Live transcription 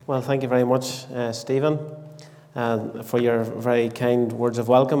Well, thank you very much, Stephen, for your very kind words of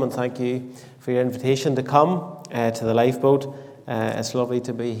welcome, and thank you for your invitation to come to the Lifeboat. It's lovely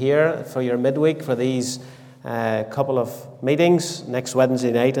to be here for your midweek for these couple of meetings next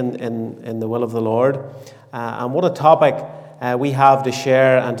Wednesday night in the will of the Lord. And what a topic we have to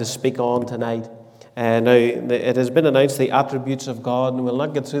share and to speak on tonight. Now, it has been announced the attributes of God, and we'll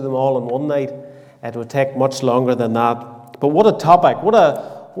not get through them all in one night. It would take much longer than that. But what a topic, what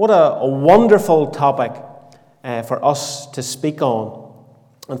a wonderful topic for us to speak on,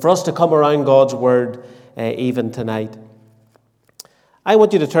 and for us to come around God's Word even tonight. I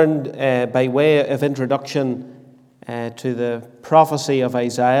want you to turn, by way of introduction, to the prophecy of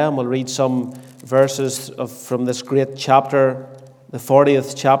Isaiah, and we'll read some verses from this great chapter, the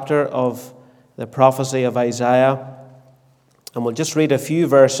 40th chapter of the prophecy of Isaiah. And we'll just read a few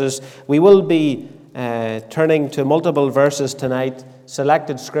verses. We will be turning to multiple verses tonight,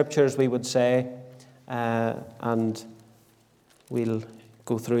 selected scriptures, we would say, and we'll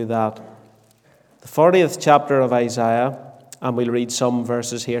go through that. The 40th chapter of Isaiah, and we'll read some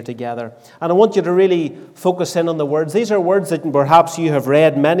verses here together. And I want you to really focus in on the words. These are words that perhaps you have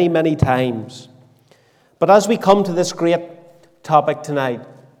read many, many times. But as we come to this great topic tonight,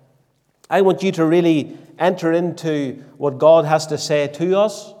 I want you to really enter into what God has to say to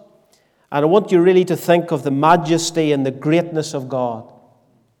us. And I want you really to think of the majesty and the greatness of God.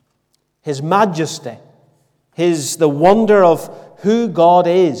 His majesty. The wonder of who God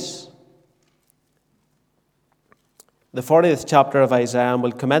is. The 40th chapter of Isaiah, and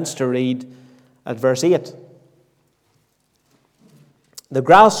we'll commence to read at verse 8. The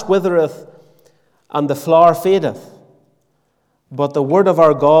grass withereth and the flower fadeth, but the word of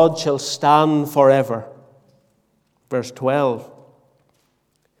our God shall stand forever. Verse 12.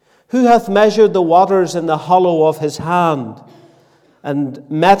 Who hath measured the waters in the hollow of his hand, and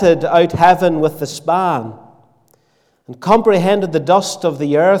meted out heaven with the span, and comprehended the dust of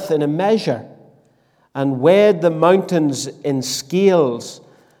the earth in a measure, and weighed the mountains in scales,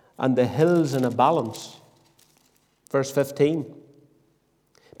 and the hills in a balance? Verse 15.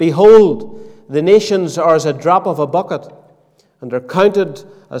 Behold, the nations are as a drop of a bucket, and are counted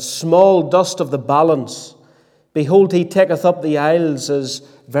as small dust of the balance. Behold, he taketh up the isles as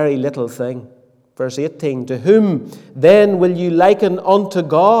very little thing. Verse 18. To whom then will you liken unto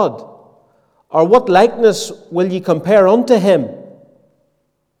God? Or what likeness will ye compare unto him?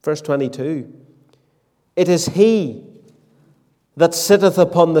 Verse 22. It is he that sitteth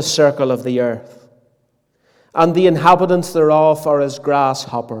upon the circle of the earth, and the inhabitants thereof are as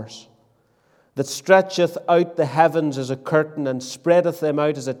grasshoppers, that stretcheth out the heavens as a curtain, and spreadeth them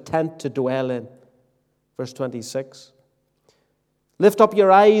out as a tent to dwell in. Verse 26. Lift up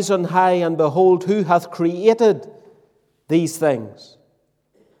your eyes on high, and behold, who hath created these things,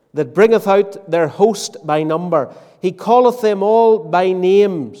 that bringeth out their host by number. He calleth them all by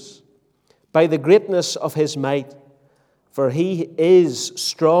names, by the greatness of his might. For he is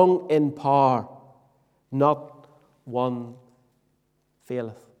strong in power, not one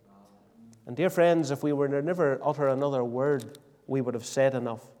faileth. And dear friends, if we were to never utter another word, we would have said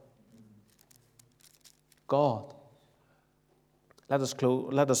enough. God. Let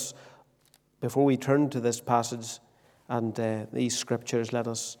us, before we turn to this passage and these scriptures, let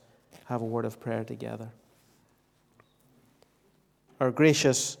us have a word of prayer together. Our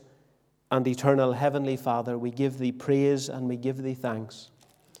gracious and eternal Heavenly Father, we give Thee praise and we give Thee thanks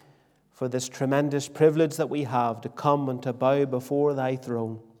for this tremendous privilege that we have to come and to bow before Thy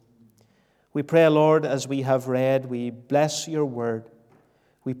throne. We pray, Lord, as we have read, we bless Your word.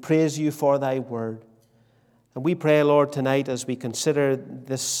 We praise You for Thy word. And we pray, Lord, tonight as we consider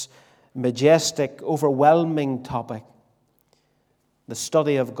this majestic, overwhelming topic, the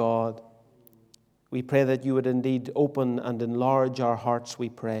study of God, we pray that You would indeed open and enlarge our hearts, we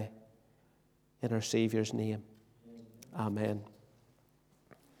pray, in our Saviour's name. Amen.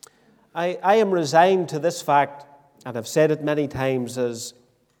 I am resigned to this fact, and I've said it many times, as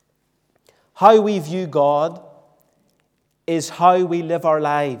how we view God is how we live our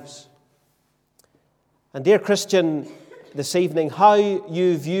lives. And dear Christian, this evening, how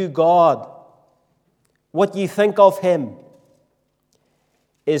you view God, what you think of Him,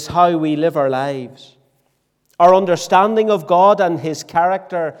 is how we live our lives. Our understanding of God and His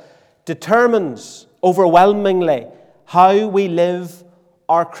character determines overwhelmingly how we live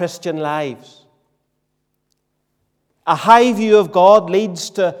our Christian lives. A high view of God leads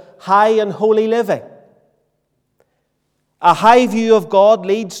to high and holy living. A high view of God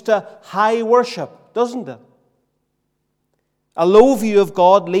leads to high worship, doesn't it? A low view of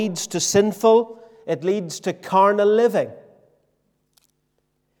God leads to sinful, it leads to carnal living.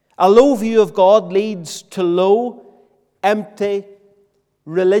 A low view of God leads to low, empty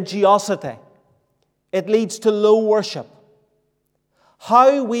religiosity. It leads to low worship.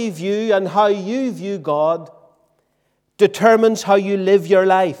 How we view and how you view God determines how you live your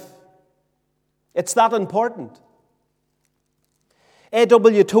life. It's that important.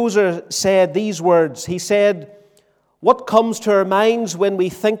 A.W. Tozer said these words. He said, "What comes to our minds when we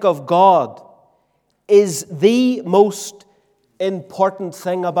think of God is the most important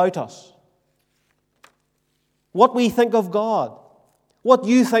thing about us." What we think of God, what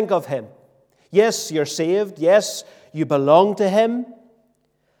you think of Him. Yes, you're saved. Yes, you belong to Him.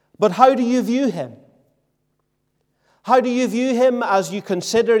 But how do you view Him? How do you view Him as you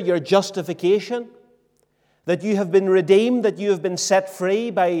consider your justification? That you have been redeemed, that you have been set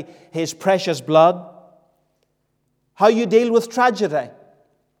free by His precious blood? How you deal with tragedy?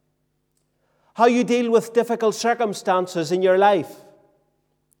 How you deal with difficult circumstances in your life?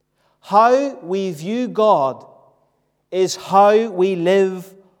 How we view God is how we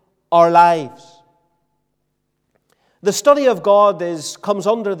live our lives. The study of God comes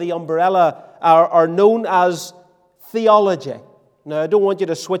under the umbrella or known as theology. Now, I don't want you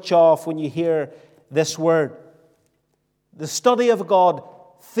to switch off when you hear this word. The study of God,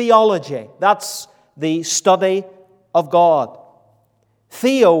 theology. That's the study of God.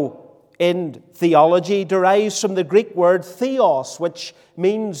 Theo in theology derives from the Greek word theos, which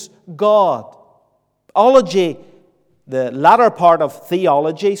means God. Ology, the latter part of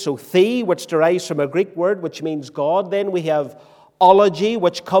theology, so the, which derives from a Greek word which means God. Then we have ology,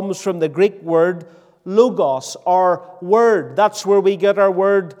 which comes from the Greek word logos, or word. That's where we get our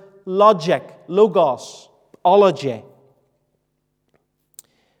word logic, logos, ology.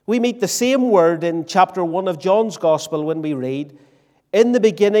 We meet the same word in chapter 1 of John's Gospel when we read, "In the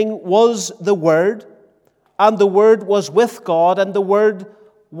beginning was the Word, and the Word was with God, and the Word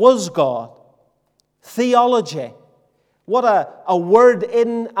was God." Theology. What a word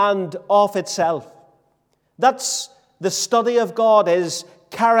in and of itself. That's the study of God, His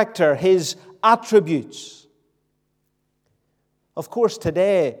character, His attributes. Of course,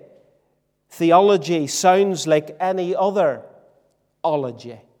 today, theology sounds like any other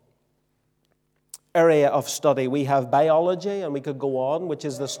ology, area of study. We have biology, and we could go on, which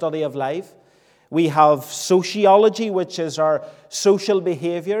is the study of life. We have sociology, which is our social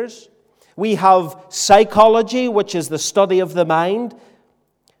behaviors. We have psychology, which is the study of the mind.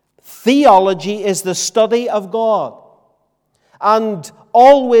 Theology is the study of God, and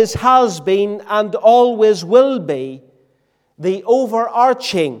always has been and always will be the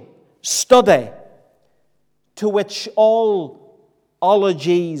overarching study to which all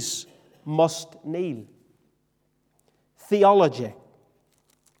ologies must kneel. Theology.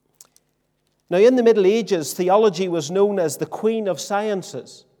 Now, in the Middle Ages, theology was known as the queen of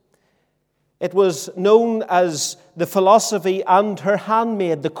sciences. It was known as the philosophy and her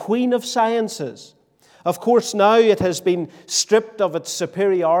handmaid, the queen of sciences. Of course, now it has been stripped of its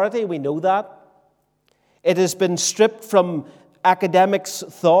superiority. We know that. It has been stripped from academics'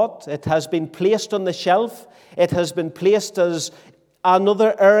 thought. It has been placed on the shelf. It has been placed as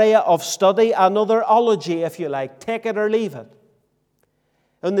another area of study, another ology, if you like. Take it or leave it.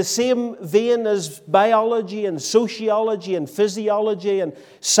 In the same vein as biology and sociology and physiology and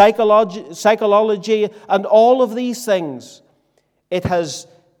psychology and all of these things, it has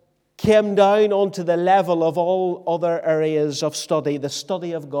came down onto the level of all other areas of study, the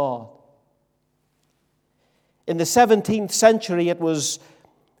study of God. In the 17th century, it was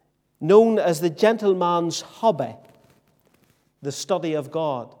known as the gentleman's hobby, the study of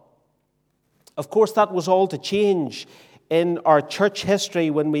God. Of course, that was all to change in our church history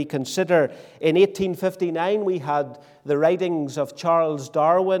when we consider in 1859 we had the writings of Charles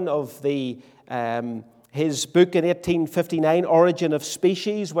Darwin of his book in 1859, Origin of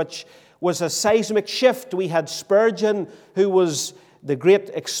Species, which was a seismic shift. We had Spurgeon, who was the great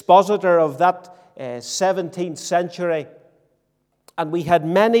expositor of that 17th century. And we had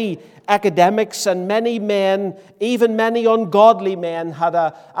many academics and many men, even many ungodly men, had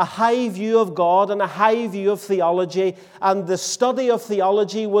a high view of God and a high view of theology. And the study of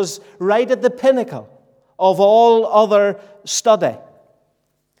theology was right at the pinnacle of all other study.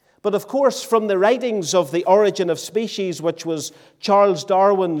 But of course, from the writings of The Origin of Species, which was Charles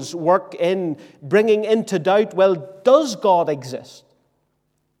Darwin's work in bringing into doubt, well, does God exist?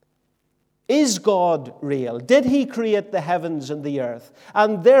 Is God real? Did He create the heavens and the earth?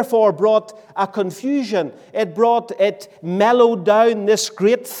 And therefore brought a confusion. It mellowed down this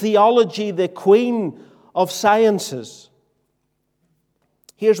great theology, the queen of sciences.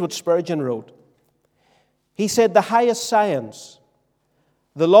 Here's what Spurgeon wrote. He said, "The highest science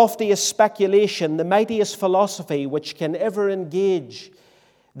the loftiest speculation, the mightiest philosophy which can ever engage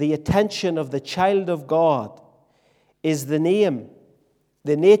the attention of the child of God is the name,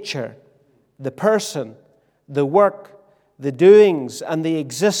 the nature, the person, the work, the doings, and the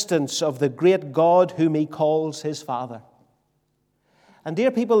existence of the great God whom he calls his Father. And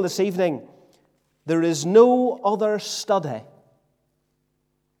dear people, this evening, there is no other study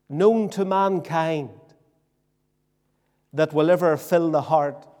known to mankind that will ever fill the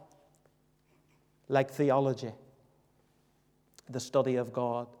heart like theology, the study of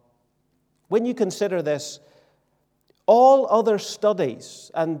God. When you consider this, all other studies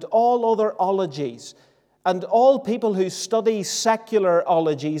and all other ologies and all people who study secular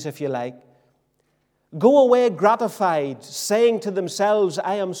ologies, if you like, go away gratified, saying to themselves,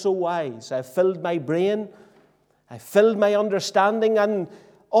 I am so wise, I've filled my brain, I've filled my understanding, and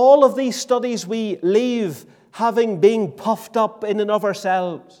all of these studies we leave having been puffed up in and of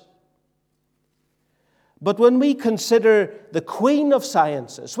ourselves. But when we consider the queen of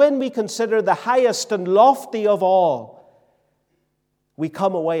sciences, when we consider the highest and lofty of all, we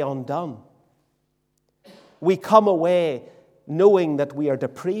come away undone. We come away knowing that we are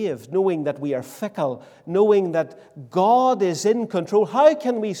depraved, knowing that we are fickle, knowing that God is in control. How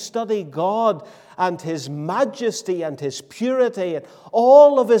can we study God and his majesty and his purity and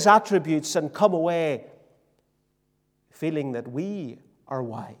all of his attributes and come away feeling that we are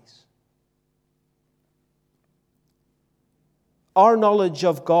wise? Our knowledge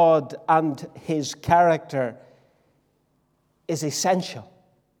of God and his character is essential.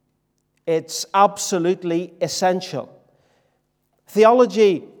 It's absolutely essential.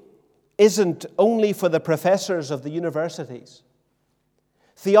 Theology isn't only for the professors of the universities.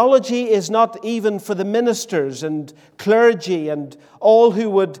 Theology is not even for the ministers and clergy and all who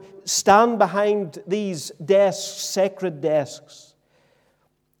would stand behind these desks, sacred desks.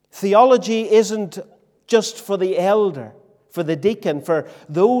 Theology isn't just for the elder, for the deacon, for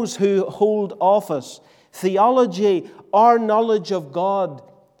those who hold office. Theology, our knowledge of God,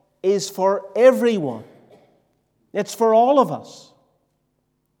 is for everyone. It's for all of us.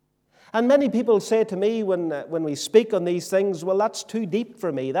 And many people say to me when we speak on these things, well, that's too deep for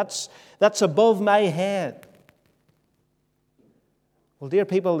me. That's above my head. Well, dear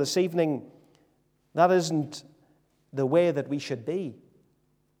people, this evening, that isn't the way that we should be.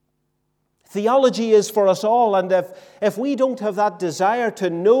 Theology is for us all, and if we don't have that desire to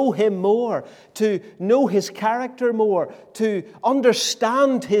know him more, to know his character more, to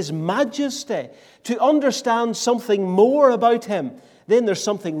understand his majesty, to understand something more about him, then there's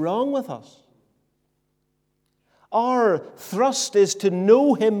something wrong with us. Our thrust is to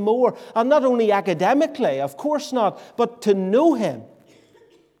know him more, and not only academically, of course not, but to know him.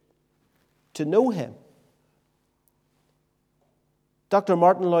 To know him. Dr.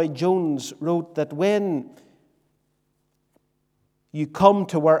 Martin Lloyd-Jones wrote that when you come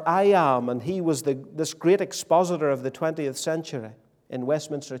to where I am, and he was this great expositor of the 20th century in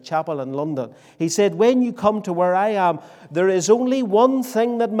Westminster Chapel in London, he said, when you come to where I am, there is only one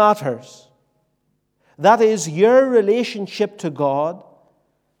thing that matters. That is your relationship to God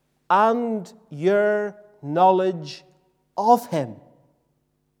and your knowledge of him.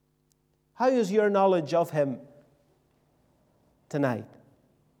 How is your knowledge of him tonight?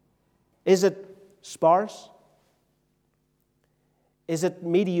 Is it sparse? Is it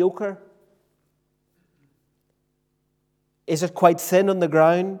mediocre? Is it quite thin on the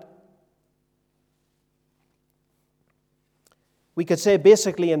ground? We could say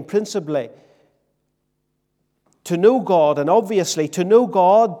basically and principally, to know God, and obviously to know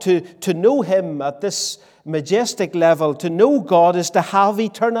God, to know him at this majestic level, to know God is to have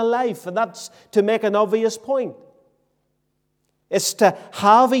eternal life, and that's to make an obvious point. It's to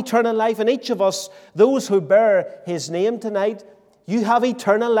have eternal life. And each of us, those who bear his name tonight, you have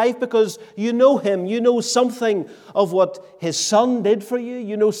eternal life because you know him. You know something of what his Son did for you.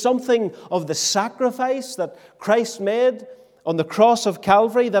 You know something of the sacrifice that Christ made on the cross of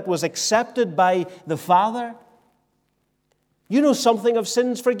Calvary that was accepted by the Father. You know something of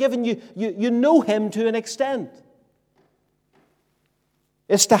sins forgiven. You know him to an extent.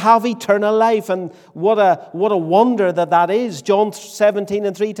 It's to have eternal life, and what a wonder that is. John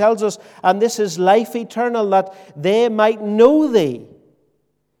 17:3 tells us, and this is life eternal, that they might know thee,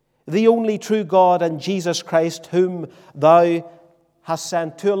 the only true God, and Jesus Christ, whom thou hast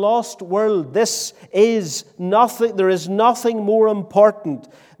sent. To a lost world, this is nothing. There is nothing more important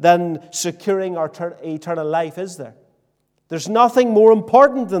than securing our eternal life, is there? There's nothing more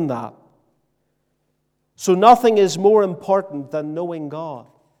important than that. So nothing is more important than knowing God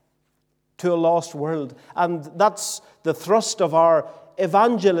to a lost world. And that's the thrust of our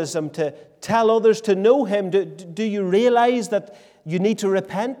evangelism, to tell others to know Him. Do you realize that you need to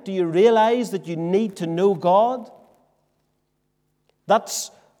repent? Do you realize that you need to know God?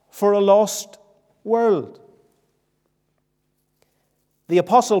 That's for a lost world. The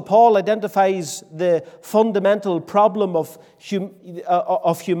Apostle Paul identifies the fundamental problem of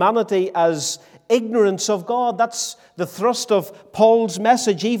humanity as ignorance of God. That's the thrust of Paul's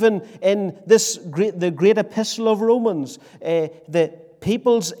message, even in the great epistle of Romans. The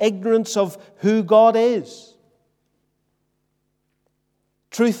people's ignorance of who God is.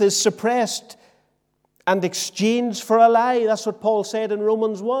 Truth is suppressed and exchanged for a lie. That's what Paul said in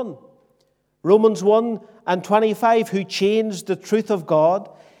Romans 1. Romans 1 and 25, who changed the truth of God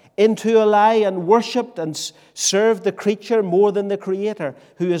into a lie and worshipped and served the creature more than the Creator,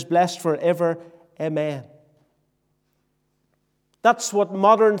 who is blessed forever. Amen. That's what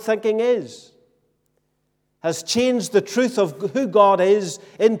modern thinking is. Has changed the truth of who God is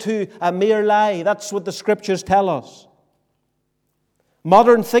into a mere lie. That's what the Scriptures tell us.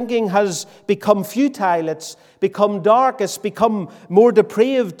 Modern thinking has become futile. It's become dark. It's become more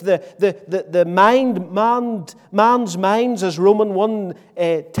depraved. The man's minds, as Romans 1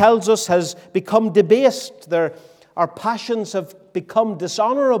 tells us, has become debased. Our passions have become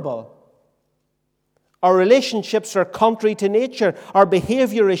dishonorable. Our relationships are contrary to nature. Our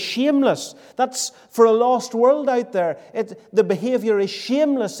behavior is shameless. That's for a lost world out there. The behavior is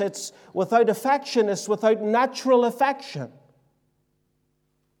shameless. It's without affection. It's without natural affection.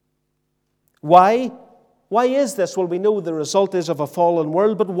 Why? Why is this? Well, we know the result is of a fallen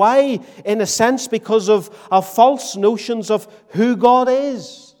world, but why? In a sense, because of false notions of who God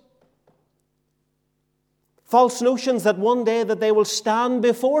is. False notions that one day that they will stand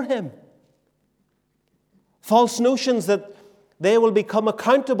before Him. False notions that they will become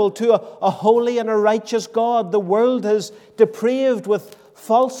accountable to a holy and a righteous God. The world is depraved with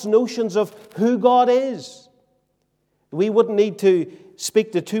false notions of who God is. We wouldn't need to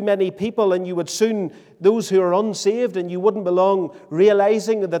speak to too many people, and you would soon, those who are unsaved, and you wouldn't belong,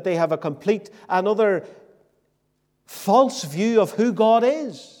 realizing that they have a complete another false view of who God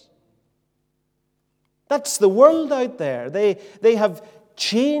is. That's the world out there. They have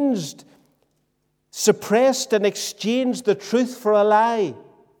changed, suppressed, and exchanged the truth for a lie,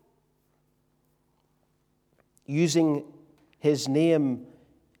 using His name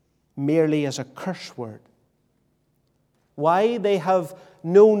merely as a curse word. Why? They have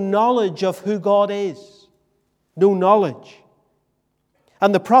no knowledge of who God is. No knowledge.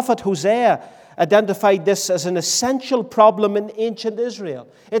 And the prophet Hosea identified this as an essential problem in ancient Israel.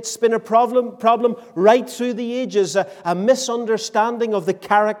 It's been a problem right through the ages, a misunderstanding of the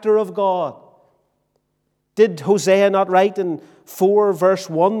character of God. Did Hosea not write in 4 verse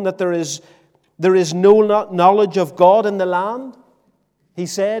 1 that there is no knowledge of God in the land? He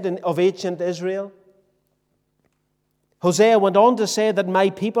said of ancient Israel. Hosea went on to say that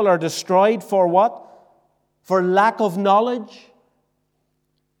my people are destroyed for what? For lack of knowledge.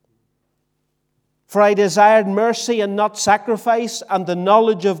 For I desired mercy and not sacrifice, and the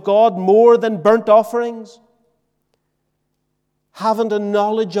knowledge of God more than burnt offerings. Haven't a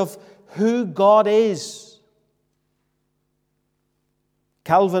knowledge of who God is.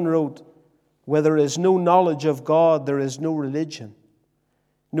 Calvin wrote, where there is no knowledge of God, there is no religion.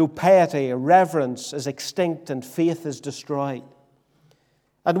 No piety, reverence is extinct, and faith is destroyed.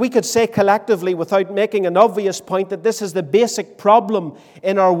 And we could say collectively, without making an obvious point, that this is the basic problem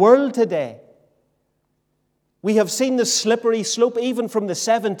in our world today. We have seen the slippery slope even from the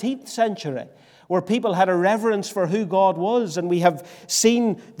 17th century, where people had a reverence for who God was, and we have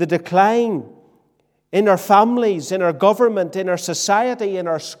seen the decline in our families, in our government, in our society, in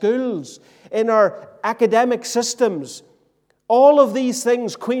our schools, in our academic systems. All of these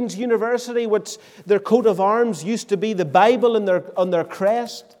things, Queen's University, which their coat of arms used to be the Bible on their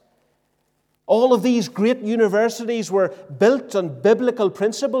crest. All of these great universities were built on biblical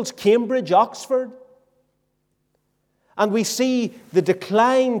principles, Cambridge, Oxford. And we see the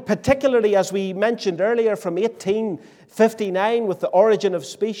decline, particularly as we mentioned earlier, from 1859 with the origin of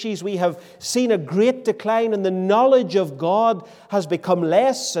species. We have seen a great decline, and the knowledge of God has become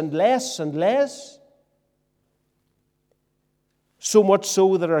less and less and less. So much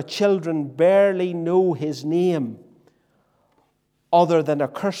so that our children barely know His name other than a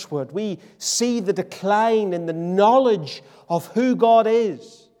curse word. We see the decline in the knowledge of who God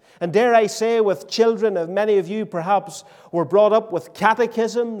is. And dare I say, with children, and many of you perhaps were brought up with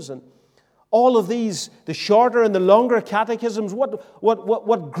catechisms and all of these, the shorter and the longer catechisms,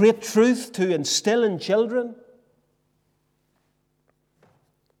 what great truth to instill in children.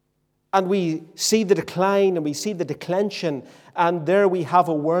 And we see the decline and we see the declension, and there we have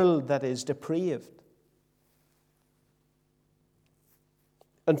a world that is depraved.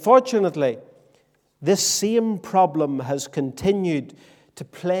 Unfortunately, this same problem has continued to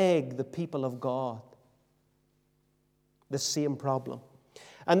plague the people of God. This same problem.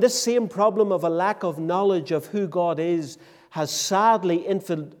 And this same problem of a lack of knowledge of who God is has sadly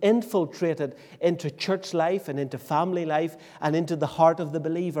infiltrated into church life and into family life and into the heart of the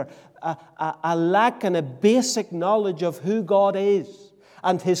believer. A lack and a basic knowledge of who God is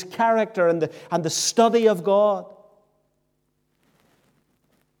and His character and the study of God.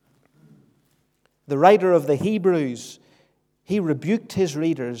 The writer of the Hebrews, he rebuked his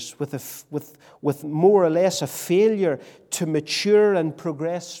readers with more or less a failure to mature and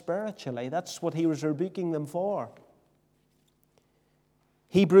progress spiritually. That's what he was rebuking them for.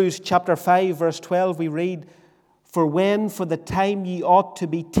 Hebrews chapter 5, verse 12, we read, "For when for the time ye ought to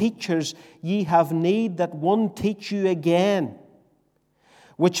be teachers, ye have need that one teach you again,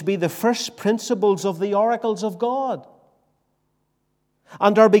 which be the first principles of the oracles of God,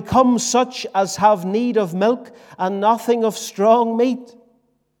 and are become such as have need of milk and nothing of strong meat."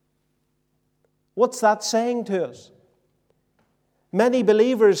 What's that saying to us? Many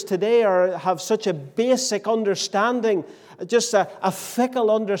believers today have such a basic understanding, just a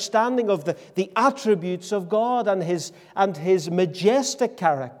fickle understanding of the attributes of God and His majestic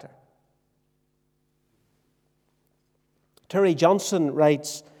character. Terry Johnson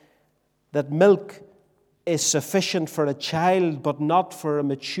writes that milk is sufficient for a child, but not for a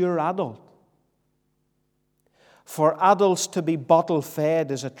mature adult. For adults to be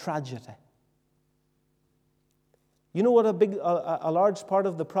bottle-fed is a tragedy. You know what a large part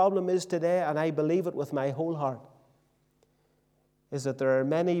of the problem is today, and I believe it with my whole heart, is that there are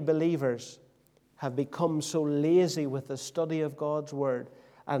many believers have become so lazy with the study of God's Word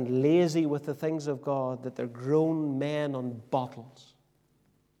and lazy with the things of God that they're grown men on bottles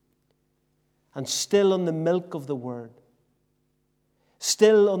and still on the milk of the Word,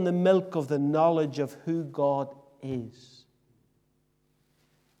 still on the milk of the knowledge of who God is.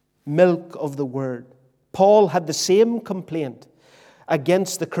 Milk of the Word. Paul had the same complaint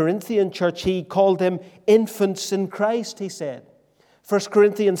against the Corinthian church. He called them infants in Christ, he said. 1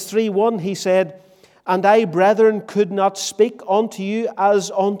 Corinthians 3:1, he said, "And I, brethren, could not speak unto you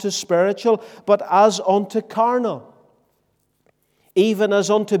as unto spiritual, but as unto carnal, even as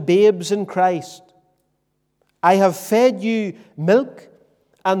unto babes in Christ. I have fed you milk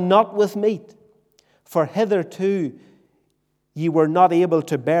and not with meat, for hitherto ye were not able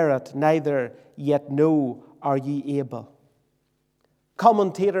to bear it, neither yet now are ye able."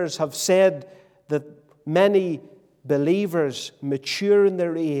 Commentators have said that many believers mature in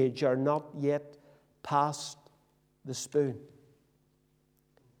their age are not yet past the spoon,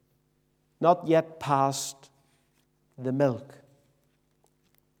 not yet past the milk.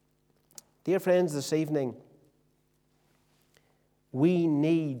 Dear friends, this evening, we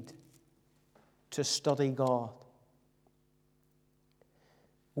need to study God.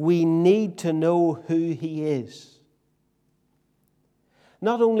 We need to know who He is.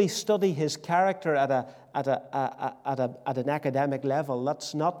 Not only study His character at an academic level,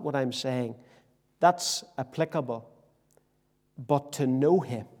 that's not what I'm saying. That's applicable. But to know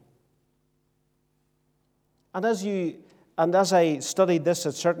Him. And as I studied this,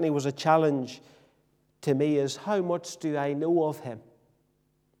 it certainly was a challenge to me, is how much do I know of Him?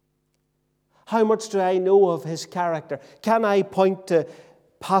 How much do I know of His character? Can I point to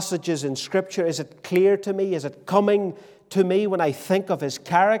passages in Scripture? Is it clear to me? Is it coming to me when I think of His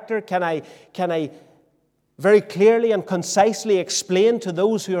character? Can I very clearly and concisely explain to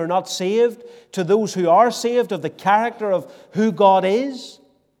those who are not saved, to those who are saved, of the character of who God is?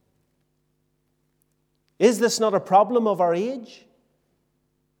 Is this not a problem of our age?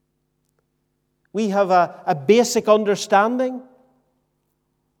 We have a basic understanding.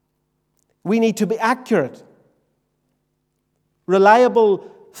 We need to be accurate. Reliable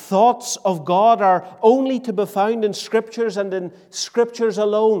thoughts of God are only to be found in Scriptures and in Scriptures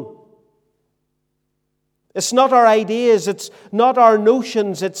alone. It's not our ideas, it's not our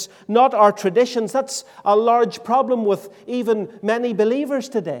notions, it's not our traditions. That's a large problem with even many believers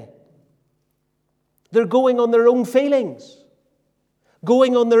today. They're going on their own feelings,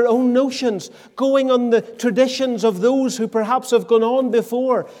 going on their own notions, going on the traditions of those who perhaps have gone on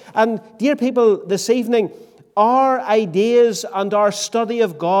before. And dear people, this evening, our ideas and our study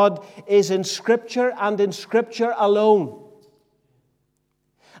of God is in Scripture and in Scripture alone.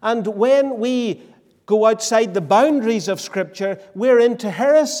 And when we go outside the boundaries of Scripture, we're into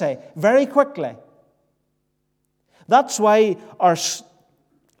heresy very quickly. That's why our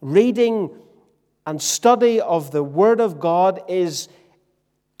reading and study of the Word of God is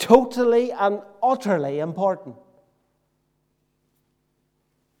totally and utterly important.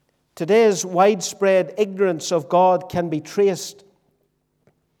 Today's widespread ignorance of God can be traced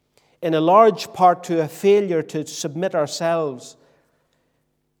in a large part to a failure to submit ourselves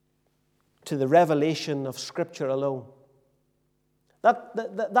to the revelation of Scripture alone.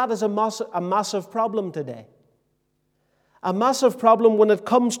 That is a massive problem today. A massive problem when it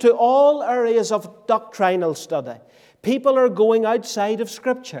comes to all areas of doctrinal study. People are going outside of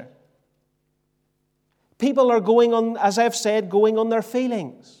Scripture. People are going on, as I've said, going on their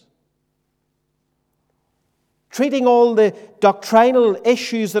feelings. Treating all the doctrinal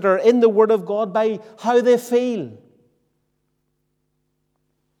issues that are in the Word of God by how they feel.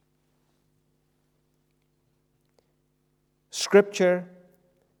 Scripture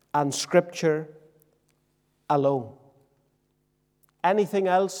and Scripture alone. Anything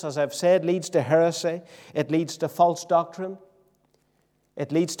else, as I've said, leads to heresy. It leads to false doctrine.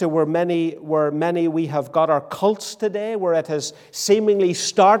 It leads to where many we have got our cults today, where it has seemingly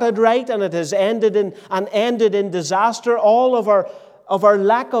started right and it has ended in disaster. All of our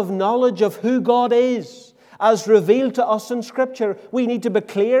lack of knowledge of who God is, as revealed to us in Scripture. We need to be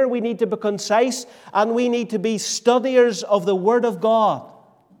clear, we need to be concise, and we need to be studiers of the Word of God.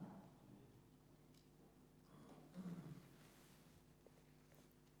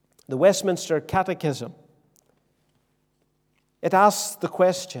 The Westminster Catechism, it asks the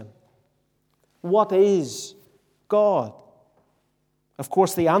question, what is God? Of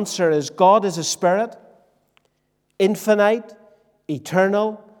course, the answer is God is a spirit, infinite,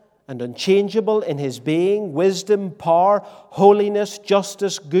 eternal, and unchangeable in His being, wisdom, power, holiness,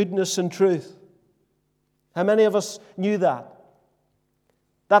 justice, goodness, and truth. How many of us knew that?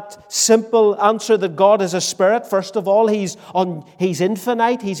 That simple answer that God is a spirit. First of all, He's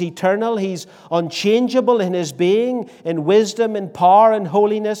infinite, He's eternal, He's unchangeable in His being, in wisdom, in power, in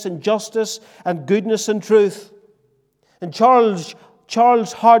holiness, in justice, and goodness and truth. And Charles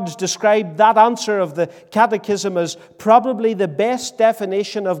Hodge described that answer of the Catechism as probably the best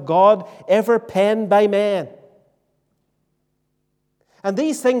definition of God ever penned by man. And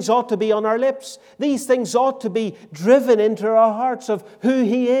these things ought to be on our lips. These things ought to be driven into our hearts of who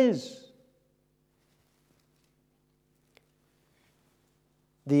He is.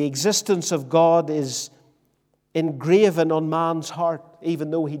 The existence of God is engraven on man's heart, even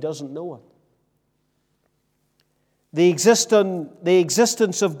though he doesn't know it. The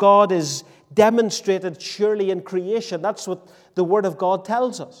existence of God is demonstrated surely in creation. That's what the Word of God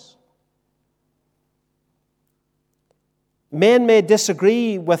tells us. Men may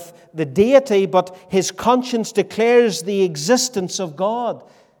disagree with the deity, but his conscience declares the existence of God.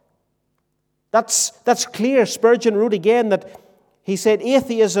 That's clear. Spurgeon wrote again that he said,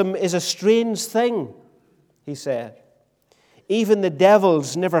 atheism is a strange thing, he said. Even the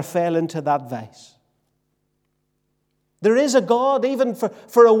devils never fell into that vice. There is a God even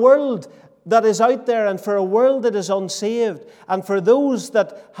for a world that is out there and for a world that is unsaved and for those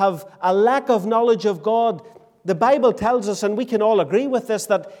that have a lack of knowledge of God. The Bible tells us, and we can all agree with this,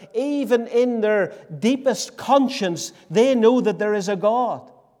 that even in their deepest conscience, they know that there is a God.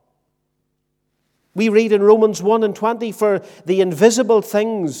 We read in Romans 1:20, for the invisible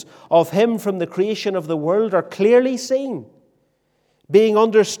things of Him from the creation of the world are clearly seen, being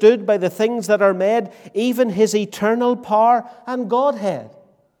understood by the things that are made, even His eternal power and Godhead.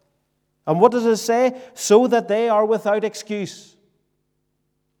 And what does it say? So that they are without excuse.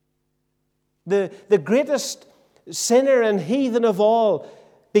 The greatest sinner and heathen of all,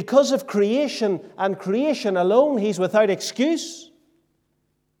 because of creation and creation alone, he's without excuse.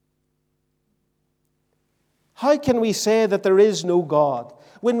 How can we say that there is no God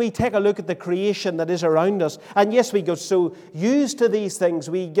when we take a look at the creation that is around us? And yes, we get so used to these things,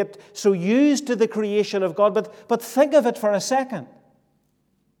 we get so used to the creation of God, but think of it for a second.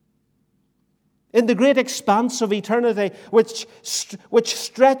 In the great expanse of eternity, which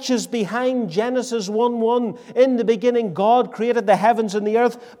stretches behind Genesis 1:1, in the beginning God created the heavens and the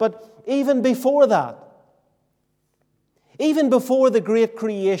earth. But even before that, even before the great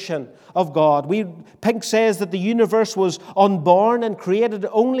creation of God, Pink says that the universe was unborn and created,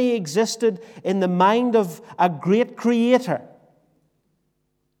 only existed in the mind of a great creator.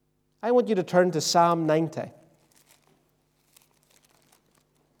 I want you to turn to Psalm 90.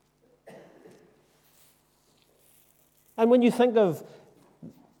 And when you think of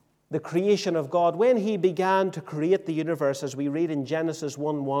the creation of God, when He began to create the universe, as we read in Genesis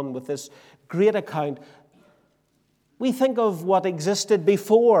 1:1 with this great account, we think of what existed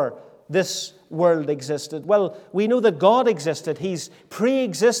before this world existed? Well, we know that God existed. He's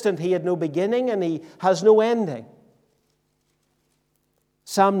pre-existent. He had no beginning and He has no ending.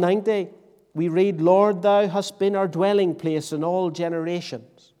 Psalm 90, we read, Lord, Thou hast been our dwelling place in all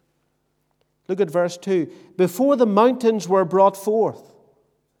generations. Look at verse 2. Before the mountains were brought forth,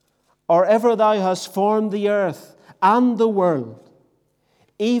 or ever Thou hast formed the earth and the world,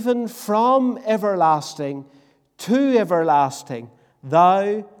 even from everlasting to everlasting,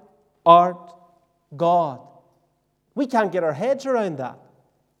 Thou art God. We can't get our heads around that.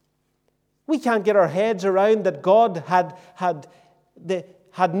 We can't get our heads around that God had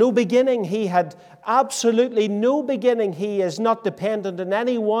no beginning. He had absolutely no beginning. He is not dependent on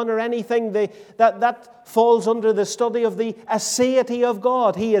anyone or anything. That falls under the study of the aseity of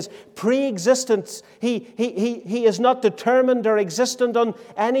God. He is pre-existent. He is not determined or existent on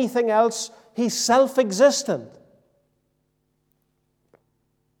anything else. He's self-existent.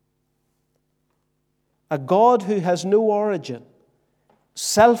 A God who has no origin,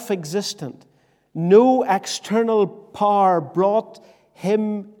 self-existent, no external power brought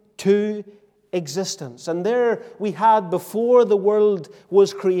Him to existence. And there we had, before the world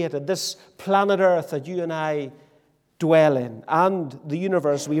was created, this planet Earth that you and I dwell in, and the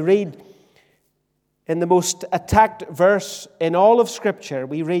universe. We read in the most attacked verse in all of Scripture,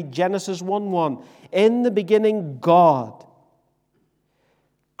 we read Genesis 1:1, in the beginning God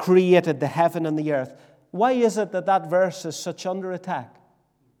created the heaven and the earth. Why is it that verse is such under attack?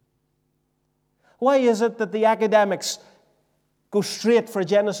 Why is it that the academics go straight for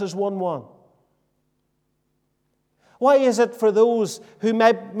Genesis 1:1? Why is it for those who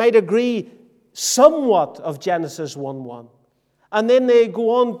might agree somewhat of Genesis 1:1, and then they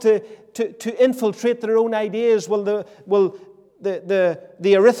go on to infiltrate their own ideas? The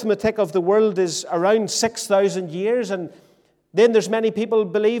arithmetic of the world is around 6,000 years, and then there's many people who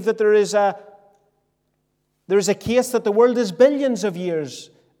believe that there is a case that the world is billions of years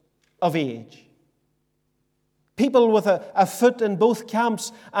of age. People with a foot in both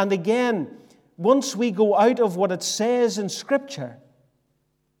camps. And again, once we go out of what it says in Scripture,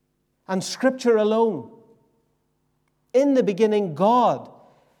 and Scripture alone, in the beginning God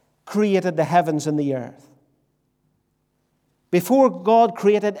created the heavens and the earth. Before God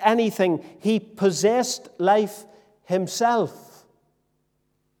created anything, He possessed life Himself.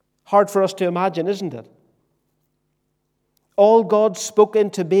 Hard for us to imagine, isn't it? All God spoke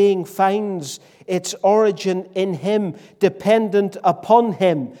into being finds its origin in Him, dependent upon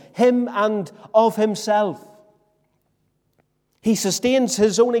Him and of Himself. He sustains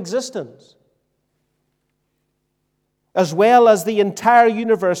His own existence, as well as the entire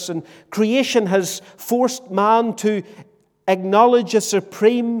universe, and creation has forced man to acknowledge a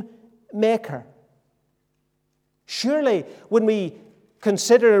supreme Maker. Surely, when we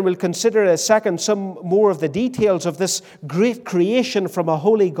consider, and we'll consider in a second some more of the details of this great creation from a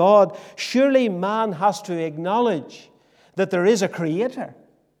holy God, surely man has to acknowledge that there is a Creator.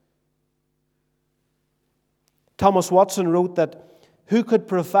 Thomas Watson wrote that, who could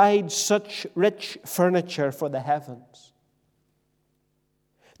provide such rich furniture for the heavens?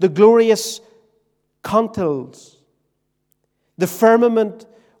 The glorious contils, the firmament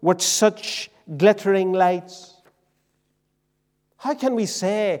with such glittering lights. How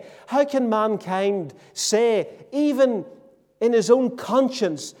can mankind say, even in his own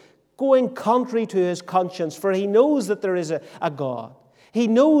conscience, going contrary to his conscience, for he knows that there is a God. He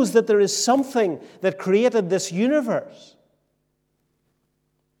knows that there is something that created this universe.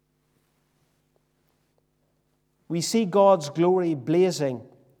 We see God's glory blazing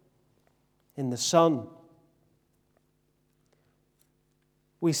in the sun.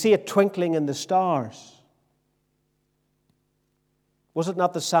 We see it twinkling in the stars. Was it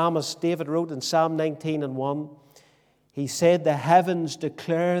not the psalmist David wrote in Psalm 19:1? He said, the heavens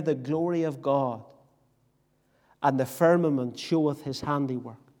declare the glory of God, and the firmament showeth His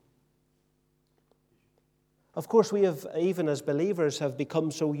handiwork. Of course, we have, even as believers, have become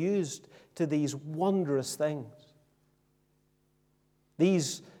so used to these wondrous things.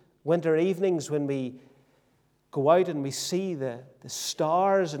 These winter evenings when we go out and we see the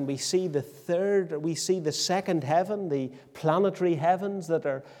stars, and we see the second heaven, the planetary heavens that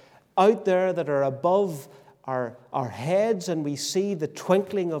are out there, that are above our heads, and we see the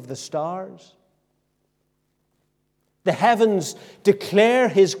twinkling of the stars. The heavens declare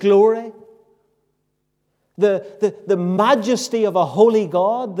His glory. The majesty of a holy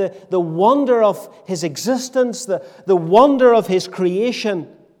God, the wonder of His existence, the wonder of His creation.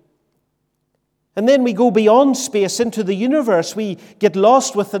 And then we go beyond space into the universe. We get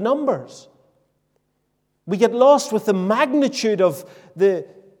lost with the numbers. We get lost with the magnitude of the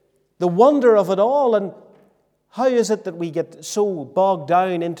the wonder of it all. And how is it that we get so bogged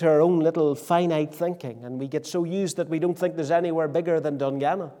down into our own little finite thinking, and we get so used that we don't think there's anywhere bigger than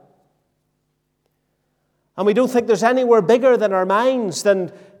Dungannon? And we don't think there's anywhere bigger than our minds,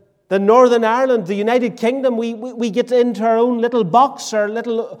 than Northern Ireland, the United Kingdom. We get into our own little box, our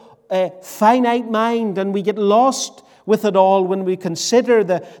little finite mind, and we get lost with it all when we consider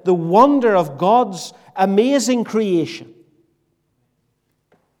the wonder of God's amazing creation.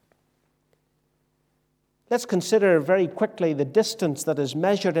 Let's consider very quickly the distance that is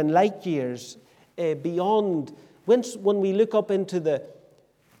measured in light years beyond. When we look up into the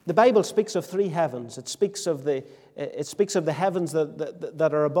Bible speaks of three heavens. It speaks of the heavens that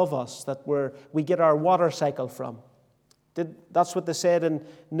are above us, that we get our water cycle from. That's what they said in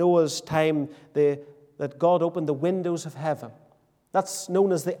Noah's time, that God opened the windows of heaven. That's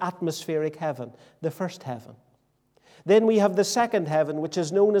known as the atmospheric heaven, the first heaven. Then we have the second heaven, which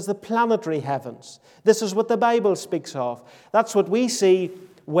is known as the planetary heavens. This is what the Bible speaks of. That's what we see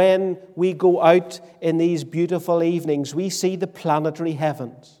when we go out in these beautiful evenings. We see the planetary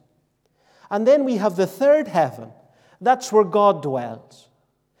heavens. And then we have the third heaven. That's where God dwells.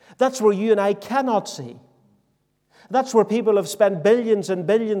 That's where you and I cannot see. That's where people have spent billions and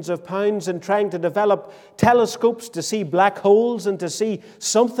billions of pounds in trying to develop telescopes to see black holes and to see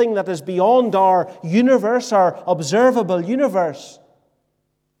something that is beyond our universe, our observable universe.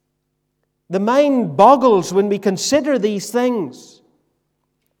 The mind boggles when we consider these things.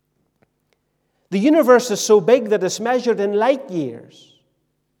 The universe is so big that it's measured in light years.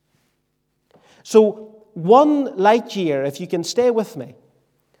 So 1 light year, if you can stay with me,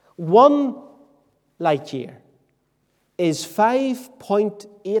 1 light year is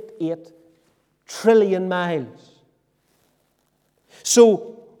 5.88 trillion miles.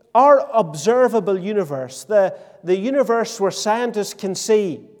 So our observable universe, the universe where scientists can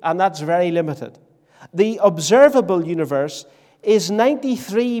see, and that's very limited, the observable universe is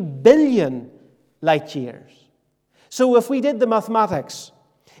 93 billion light years. So if we did the mathematics,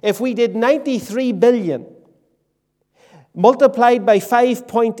 if we did 93 billion multiplied by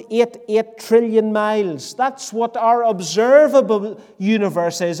 5.88 trillion miles, that's what our observable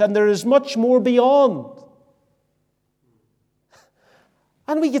universe is, and there is much more beyond.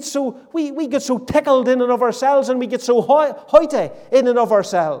 And we get so tickled in and of ourselves, and we get so hoity in and of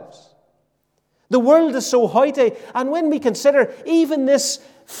ourselves. The world is so hoity, and when we consider even this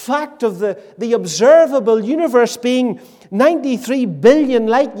fact of the observable universe being 93 billion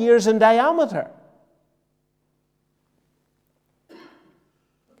light years in diameter,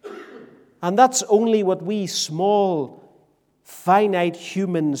 and that's only what we small, finite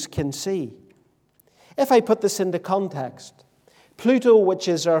humans can see. If I put this into context, Pluto, which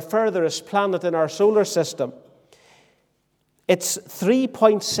is our furthest planet in our solar system, it's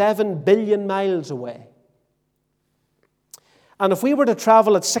 3.7 billion miles away. And if we were to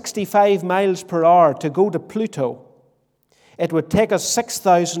travel at 65 miles per hour to go to Pluto, it would take us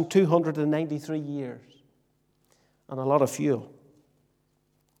 6,293 years and a lot of fuel.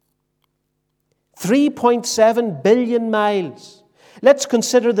 3.7 billion miles. Let's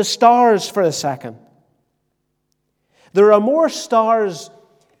consider the stars for a second. There are more stars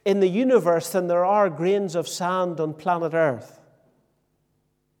in the universe than there are grains of sand on planet Earth.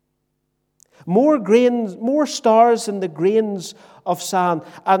 More stars than the grains of sand.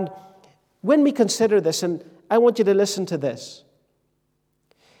 And when we consider this, and I want you to listen to this,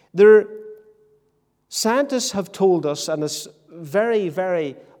 scientists have told us, and it's very,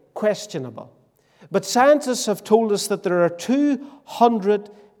 very questionable, but scientists have told us that there are 200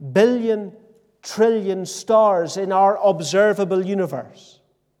 billion trillion stars in our observable universe.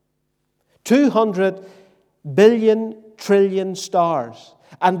 200 billion trillion stars.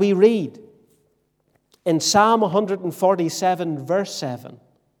 And we read in Psalm 147, verse 7,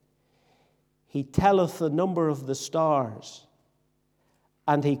 He telleth the number of the stars,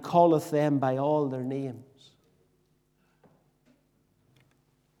 and He calleth them by all their names.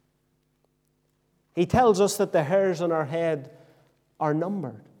 He tells us that the hairs on our head are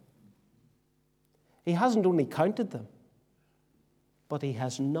numbered. He hasn't only counted them, but He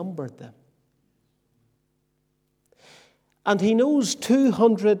has numbered them. And He knows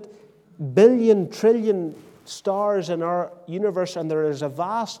 200 billion trillion stars in our universe, and there is a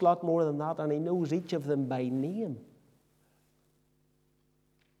vast lot more than that, and He knows each of them by name.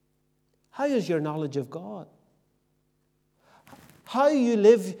 How is your knowledge of God? How you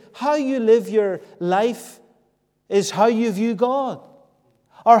live your life is how you view God.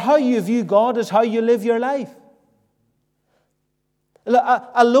 Or how you view God is how you live your life.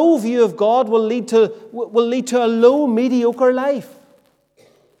 A low view of God will lead to a low, mediocre life.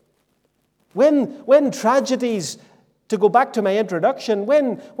 When tragedies, to go back to my introduction,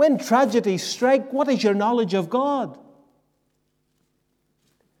 when tragedies strike, what is your knowledge of God?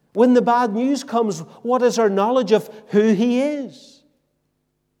 When the bad news comes, what is our knowledge of who He is?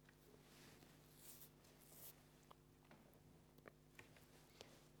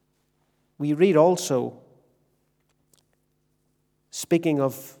 We read also, speaking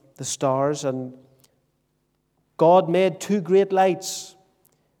of the stars, and God made two great lights,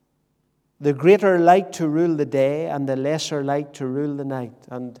 the greater light to rule the day and the lesser light to rule the night.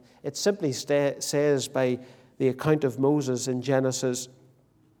 And it simply says by the account of Moses in Genesis,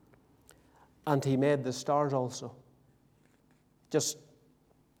 and He made the stars also. Just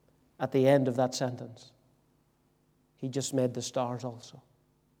at the end of that sentence. He just made the stars also.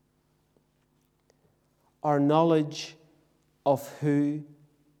 Our knowledge of who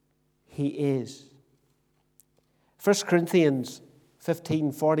He is. 1 Corinthians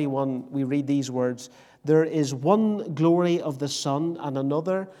 15:41, we read these words, "There is one glory of the sun, and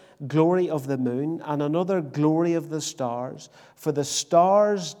another glory of the moon, and another glory of the stars. For the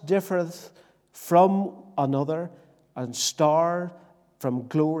stars differeth from another, and star from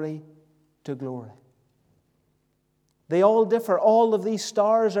glory to glory." They all differ. All of these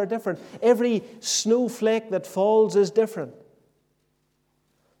stars are different. Every snowflake that falls is different.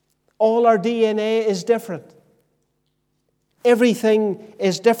 All our DNA is different. Everything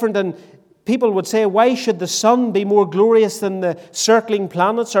is different. And people would say, why should the sun be more glorious than the circling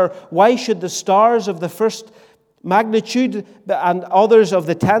planets? Or why should the stars of the first magnitude and others of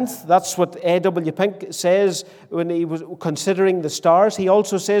the 10th? That's what A.W. Pink says when he was considering the stars. He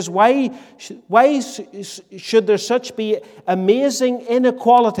also says, why should there such be amazing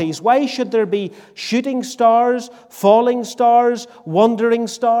inequalities? Why should there be shooting stars, falling stars, wandering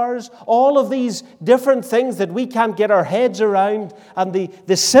stars? All of these different things that we can't get our heads around. And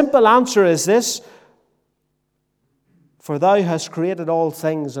the simple answer is this: for Thou hast created all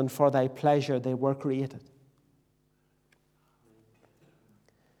things, and for Thy pleasure they were created.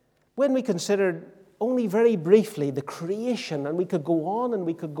 When we considered only very briefly the creation, and we could go on and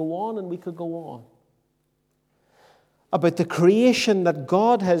we could go on and we could go on about the creation that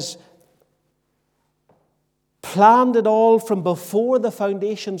God has planned it all from before the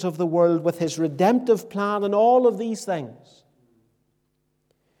foundations of the world with His redemptive plan and all of these things.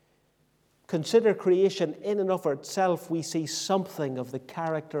 Consider creation in and of itself, we see something of the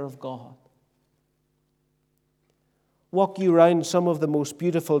character of God. Walk you round some of the most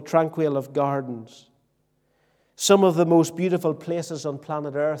beautiful, tranquil of gardens, some of the most beautiful places on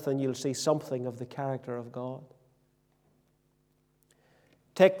planet Earth, and you'll see something of the character of God.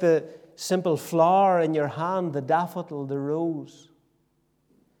 Take the simple flower in your hand, the daffodil, the rose.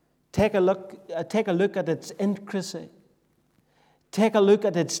 Take a look at its intricacy. Take a look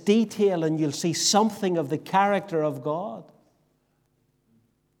at its detail, and you'll see something of the character of God.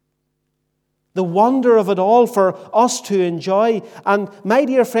 The wonder of it all for us to enjoy. And my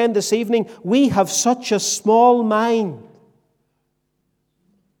dear friend, this evening, we have such a small mind.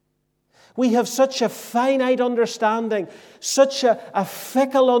 We have such a finite understanding, such a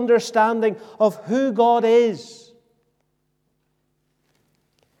fickle understanding of who God is.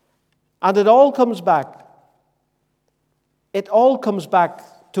 And it all comes back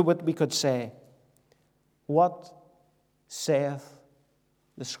to what we could say. What saith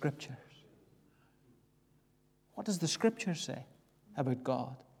the Scripture? What does the Scripture say about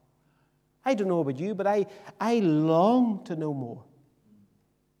God? I don't know about you, but I long to know more.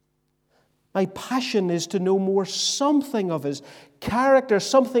 My passion is to know more, something of His character,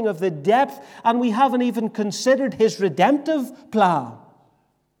 something of the depth, and we haven't even considered His redemptive plan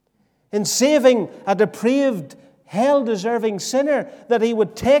in saving a depraved, hell-deserving sinner, that He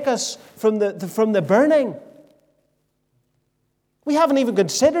would take us from the burning. We haven't even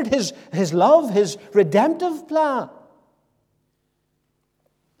considered His love, His redemptive plan.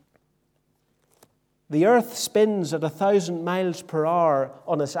 The earth spins at 1,000 miles per hour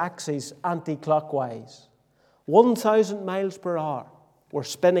on its axis anti-clockwise. 1,000 miles per hour. We're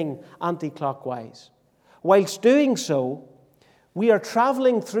spinning anti-clockwise. Whilst doing so, we are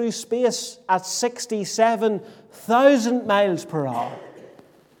traveling through space at 67,000 miles per hour.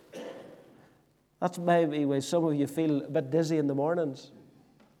 That's maybe why some of you feel a bit dizzy in the mornings.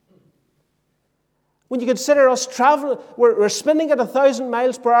 When you consider us traveling, we're spinning at 1,000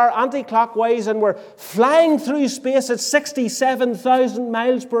 miles per hour anti-clockwise, and we're flying through space at 67,000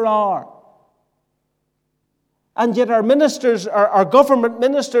 miles per hour. And yet our ministers, our government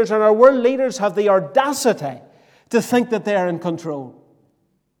ministers and our world leaders have the audacity to think that they're in control.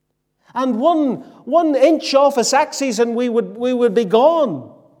 And 1 inch off its axis and we would be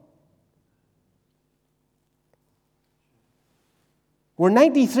gone. We're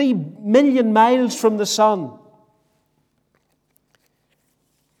 93 million miles from the sun.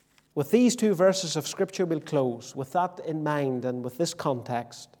 With these two verses of Scripture, we'll close. With that in mind and with this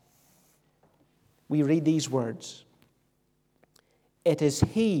context, we read these words. It is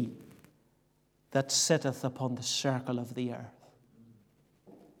He that sitteth upon the circle of the earth.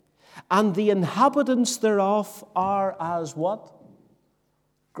 And the inhabitants thereof are as what?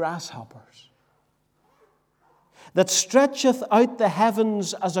 Grasshoppers. That stretcheth out the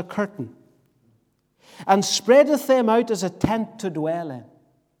heavens as a curtain, and spreadeth them out as a tent to dwell in.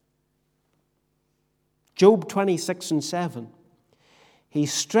 Job 26:7. He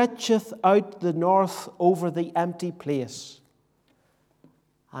stretcheth out the north over the empty place,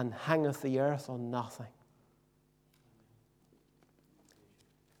 and hangeth the earth on nothing.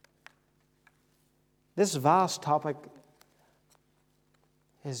 This vast topic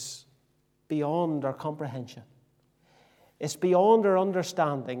is beyond our comprehension. It's beyond our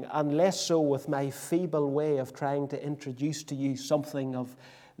understanding, and less so with my feeble way of trying to introduce to you something of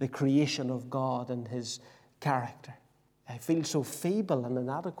the creation of God and His character. I feel so feeble and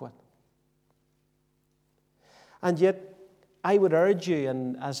inadequate. And yet, I would urge you,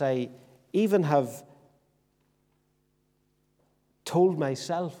 and as I even have told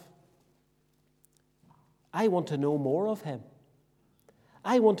myself, I want to know more of Him.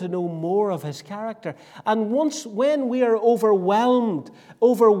 I want to know more of His character. And when we are overwhelmed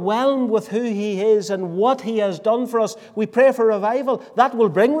with who He is and what He has done for us, we pray for revival. That will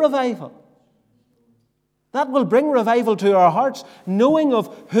bring revival. That will bring revival to our hearts, knowing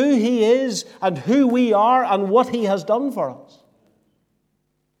of who He is and who we are and what He has done for us.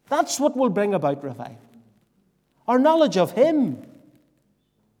 That's what will bring about revival. Our knowledge of Him,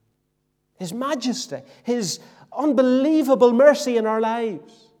 His majesty, His unbelievable mercy in our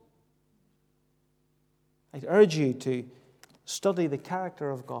lives. I'd urge you to study the character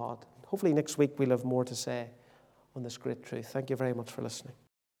of God. Hopefully next week we'll have more to say on this great truth. Thank you very much for listening.